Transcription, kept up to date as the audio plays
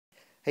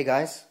Hey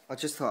guys, I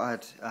just thought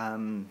I'd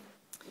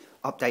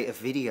update a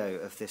video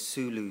of the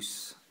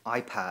Sooloos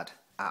iPad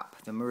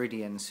app, the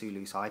Meridian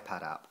Sooloos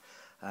iPad app.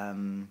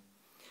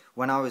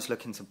 When I was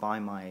looking to buy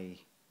my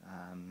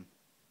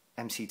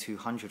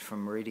MC200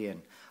 from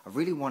Meridian, I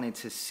really wanted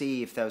to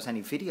see if there was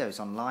any videos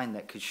online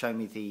that could show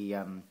me the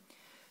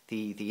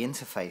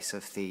interface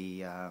of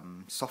the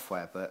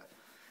software, but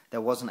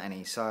there wasn't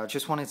any. So I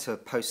just wanted to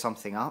post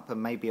something up,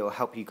 and maybe it'll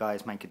help you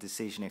guys make a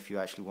decision if you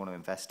actually want to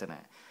invest in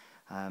it.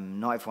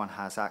 Not everyone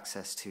has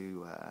access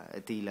to a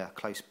dealer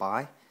close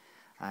by,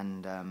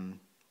 and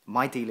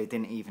my dealer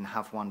didn't even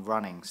have one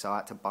running, so I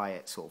had to buy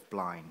it sort of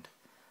blind.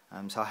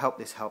 So I hope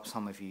this helps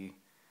some of you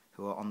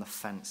who are on the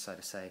fence, so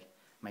to say,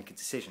 make a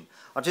decision.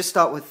 I'll just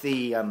start with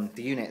the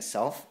unit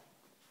itself.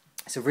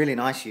 It's a really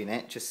nice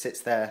unit, just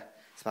sits there.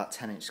 It's about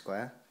 10-inch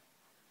square.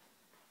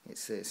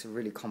 It's a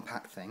really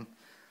compact thing.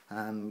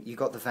 You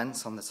got the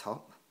vents on the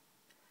top.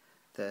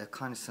 They're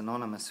kind of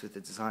synonymous with the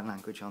design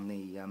language on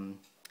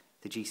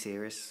the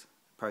G-series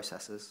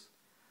processors.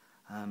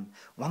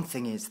 One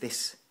thing is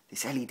this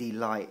LED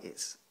light,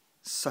 it's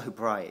so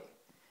bright.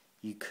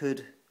 You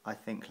could, I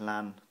think,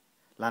 land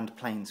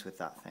planes with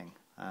that thing.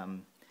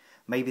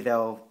 Maybe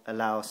they'll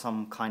allow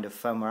some kind of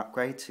firmware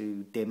upgrade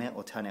to dim it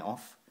or turn it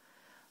off.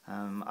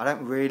 I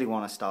don't really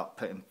want to start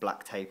putting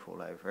black tape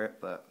all over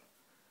it, but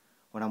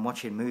when I'm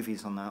watching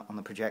movies on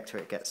the projector,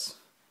 it's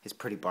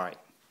pretty bright.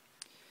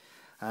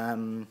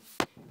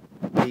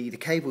 The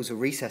cables are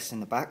recessed in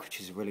the back, which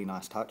is a really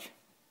nice touch.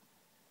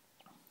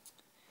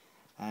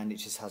 And it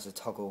just has a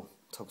toggle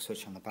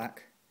switch on the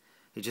back.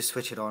 You just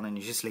switch it on and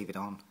you just leave it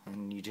on,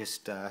 and you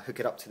just hook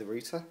it up to the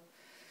router,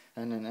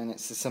 and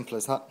it's as simple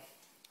as that.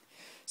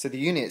 So the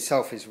unit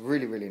itself is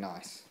really, really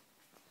nice.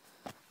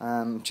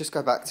 Just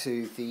go back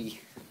to the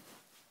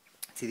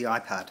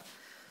iPad.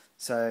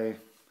 So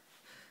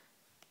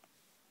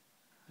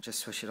I just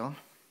switch it on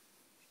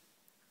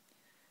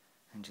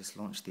and just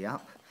launch the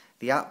app.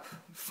 The app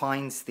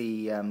finds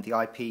the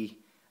IP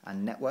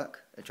and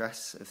network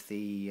address of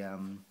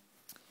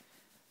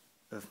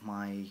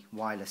my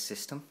wireless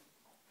system,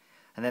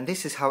 and then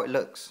this is how it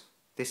looks.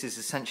 This is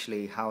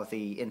essentially how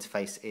the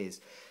interface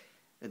is.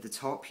 At the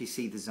top you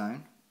see the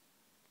zone.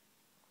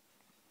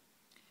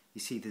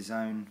 You see the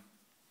zone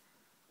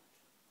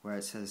where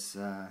it says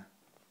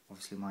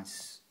obviously my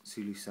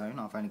Sooloos zone.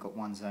 I've only got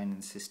one zone in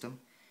the system.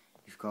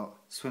 You've got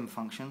swim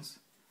functions,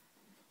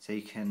 so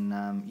you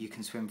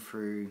can swim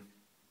through.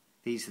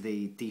 These are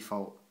the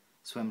default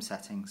swim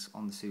settings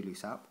on the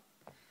Sooloos app.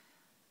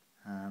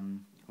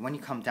 When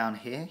you come down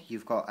here,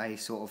 you've got a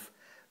sort of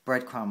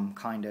breadcrumb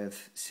kind of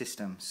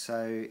system.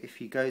 So if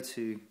you want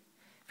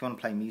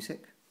to play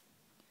music,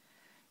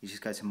 you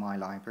just go to My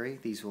Library.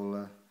 These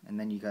all and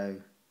then you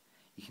can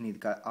either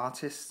go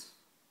artists,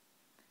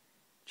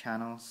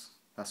 channels.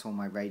 That's all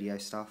my radio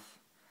stuff.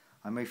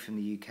 I moved from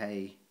the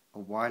UK a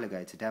while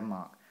ago to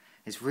Denmark.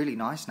 It's really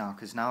nice now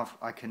because now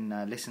I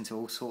can listen to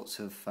all sorts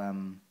of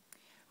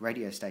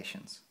radio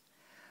stations.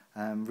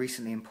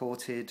 Recently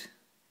imported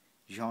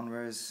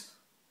genres,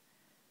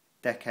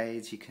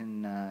 decades. You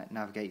can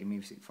navigate your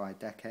music via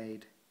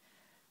decade.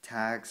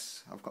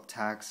 Tags, I've got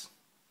tags.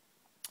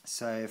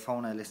 So if I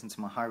want to listen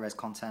to my high-res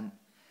content,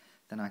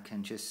 then I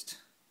can just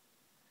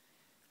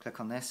click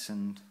on this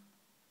and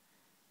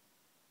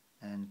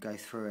go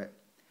through it.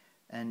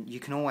 And you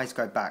can always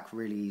go back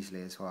really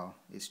easily as well.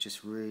 It's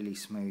just really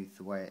smooth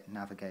the way it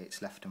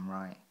navigates left and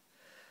right.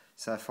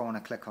 So if I want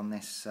to click on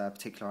this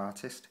particular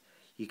artist,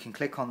 you can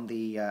click on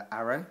the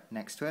arrow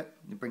next to it.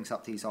 It brings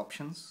up these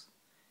options,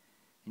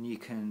 and you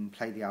can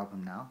play the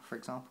album now, for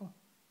example.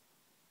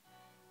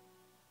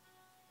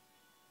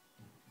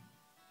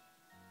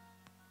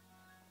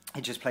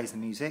 It just plays the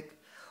music.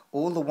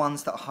 All the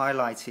ones that are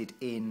highlighted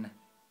in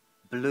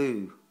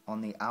blue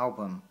on the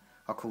album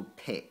are called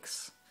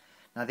picks.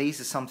 Now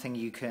these are something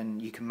you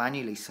can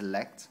manually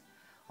select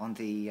on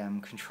the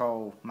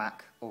Control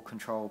Mac or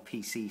Control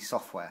PC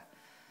software.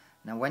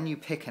 Now when you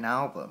pick an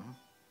album,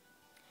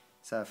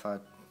 so if I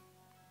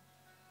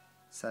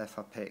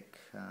pick,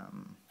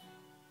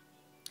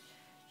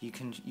 you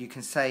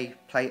can say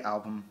play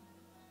album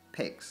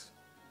picks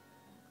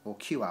or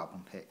cue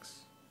album picks,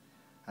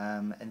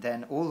 and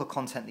then all the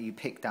content that you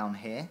pick down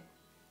here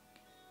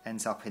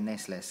ends up in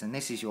this list, and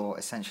this is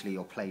essentially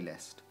your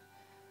playlist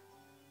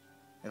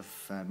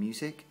of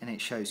music, and it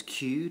shows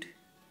queued,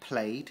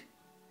 played,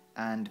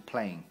 and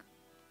playing,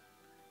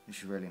 which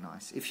is really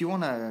nice. If you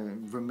want to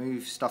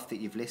remove stuff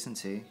that you've listened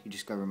to, you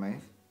just go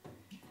remove,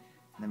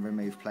 and then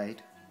remove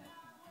played,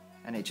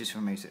 and it just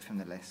removes it from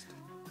the list.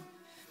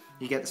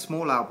 You get the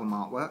small album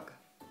artwork,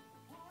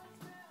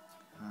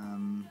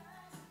 and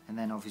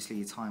then obviously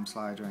your time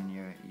slider and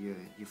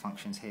your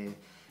functions here.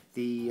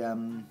 The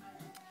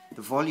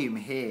volume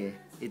here,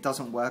 it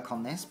doesn't work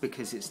on this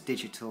because it's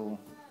digital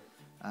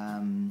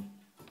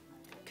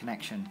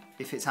connection.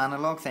 If it's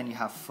analog, then you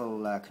have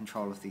full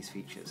control of these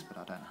features, but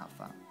I don't have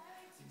that,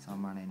 so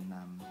I'm running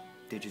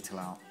digital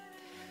out.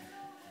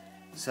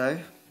 So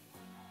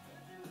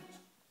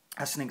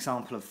that's an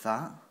example of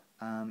that.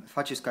 If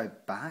I just go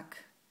back,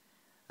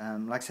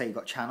 like I say, you've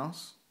got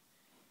channels.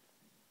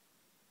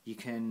 You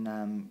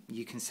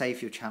can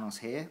save your channels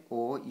here,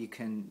 or you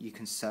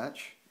can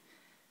search.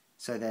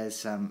 So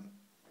there's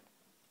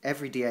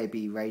every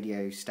DAB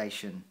radio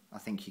station, I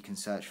think you can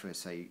search for.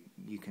 So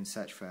you can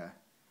search for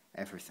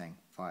everything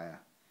via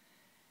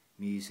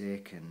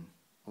music and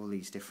all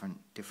these different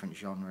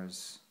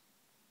genres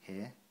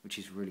here, which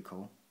is really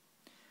cool.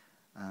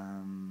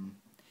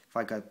 If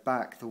I go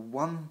back, the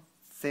one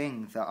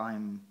thing that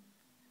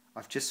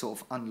I've just sort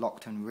of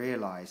unlocked and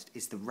realized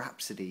is the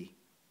Rhapsody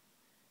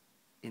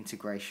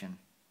integration.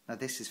 Now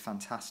this is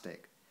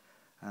fantastic.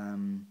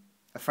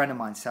 A friend of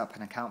mine set up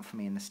an account for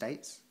me in the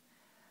States,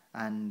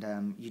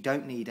 and you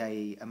don't need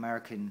a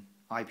American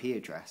IP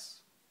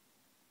address.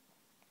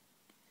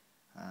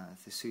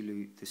 The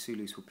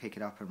Sooloos will pick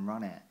it up and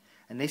run it,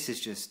 and this is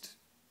just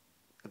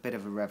a bit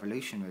of a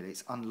revolution, really.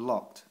 It's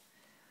unlocked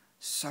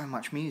so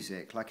much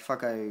music. Like if I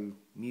go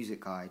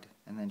music guide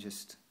and then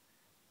just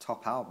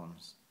top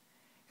albums,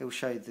 it will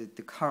show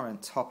the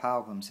current top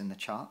albums in the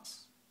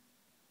charts.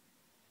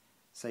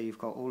 So you've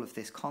got all of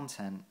this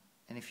content,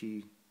 and if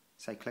you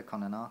say click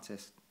on an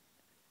artist,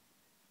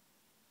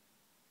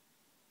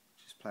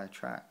 just play a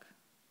track,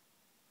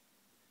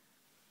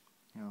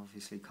 you'll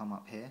obviously come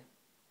up here.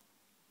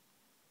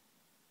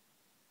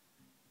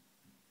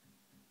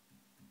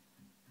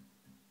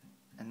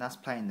 And that's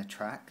playing the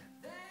track.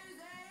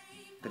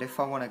 But if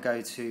I want to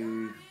go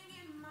to,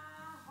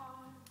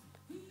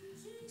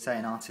 say,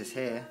 an artist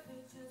here,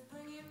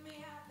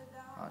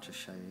 I'll just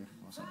show you,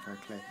 it wasn't very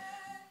clear.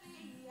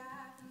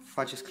 If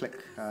I just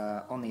click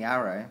on the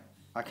arrow,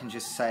 I can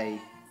just say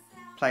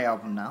play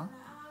album now,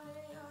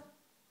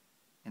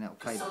 and it'll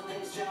play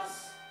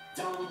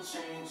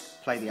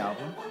the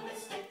album.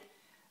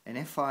 And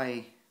if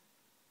I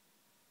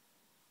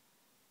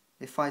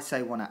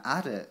say want to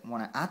add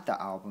that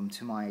album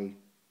to my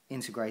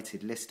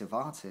integrated list of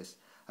artists,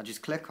 I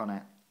just click on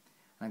it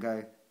and I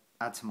go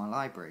add to my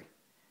library.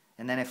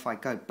 And then if I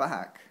go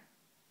back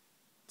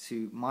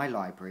to my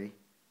library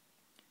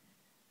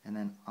and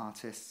then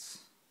artists,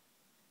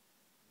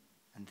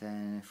 and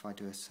then if I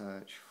do a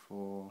search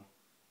for,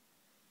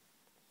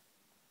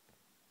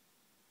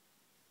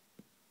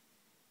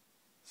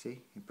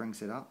 see, it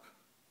brings it up.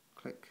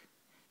 Click.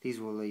 These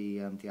are all the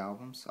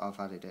albums. I've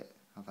added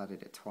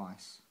it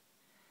twice.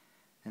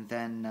 And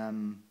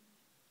then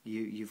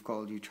you've got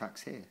all your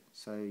tracks here,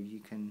 so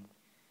you can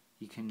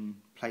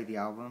play the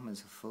album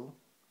as a full.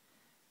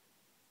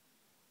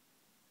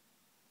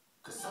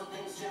 'Cause some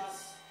things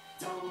just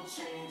don't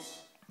change.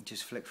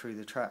 Just flick through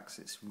the tracks.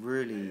 It's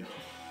really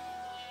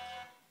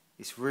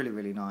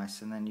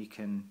nice. And then you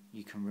can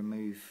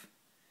remove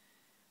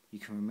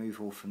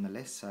all from the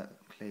list, so it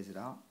clears it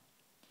out.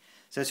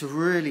 So it's a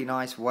really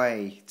nice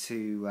way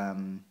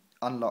to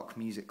unlock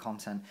music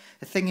content.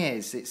 The thing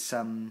is, it's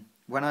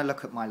when I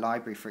look at my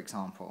library, for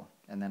example,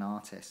 and then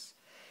artists,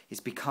 it's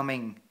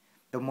becoming,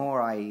 the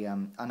more I,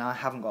 and I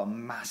haven't got a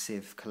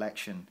massive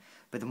collection,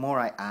 but the more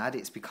I add,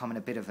 it's becoming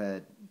a bit of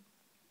a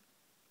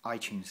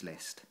iTunes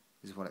list,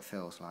 is what it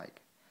feels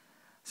like.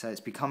 So it's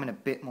becoming a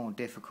bit more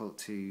difficult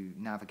to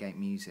navigate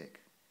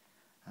music.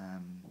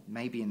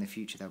 Maybe in the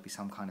future there'll be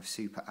some kind of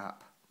super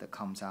app that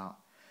comes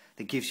out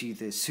that gives you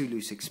the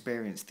Sooloos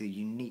experience, the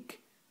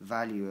unique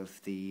value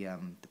of the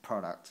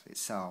product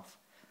itself.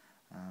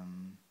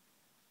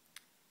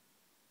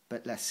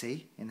 But let's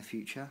see in the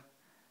future.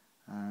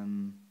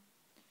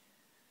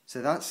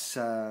 So that's,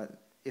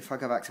 if I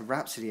go back to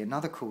Rhapsody,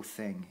 another cool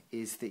thing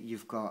is that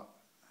you've got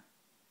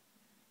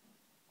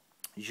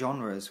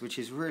genres, which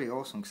is really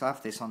awesome, because I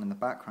have this on in the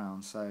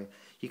background, so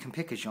you can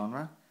pick a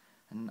genre,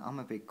 and I'm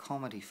a big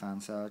comedy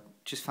fan, so I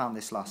just found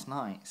this last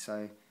night.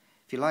 So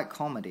if you like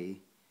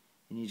comedy,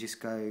 and you just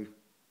go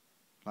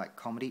like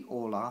comedy,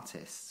 all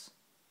artists,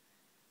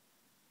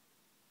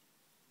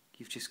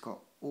 you've just got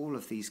all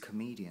of these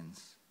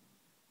comedians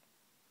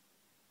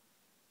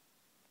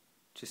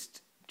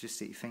just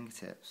at your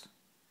fingertips,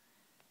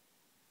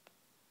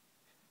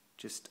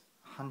 just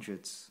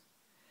hundreds.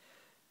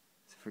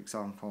 So for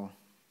example,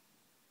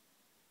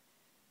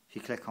 if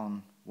you click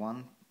on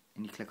one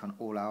and you click on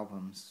all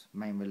albums,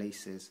 main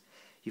releases,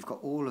 you've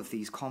got all of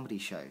these comedy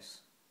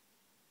shows.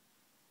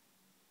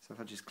 So if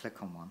I just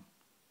click on one,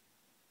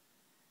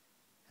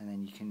 and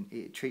then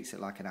it treats it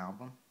like an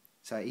album.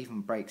 So it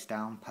even breaks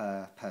down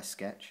per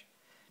sketch.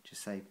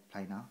 Just say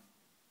play now.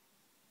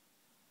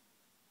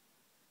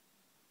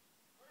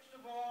 First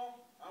of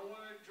all, I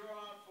want to draw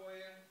out for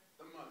you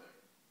the mother.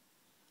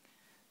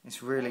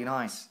 It's really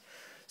nice.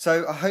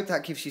 So I hope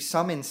that gives you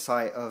some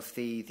insight of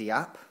the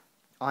app.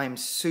 I'm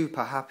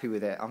super happy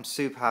with it. I'm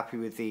super happy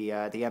with the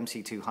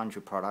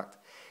MC200 product.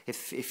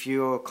 If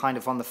you're kind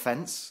of on the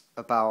fence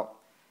about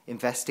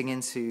investing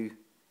into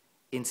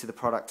the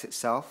product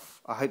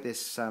itself, I hope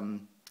this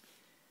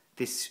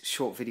this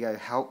short video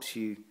helps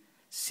you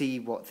see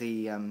what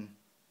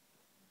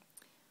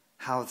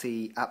how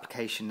the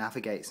application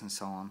navigates and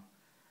so on.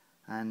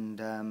 And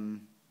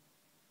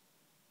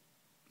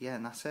yeah,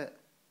 and that's it.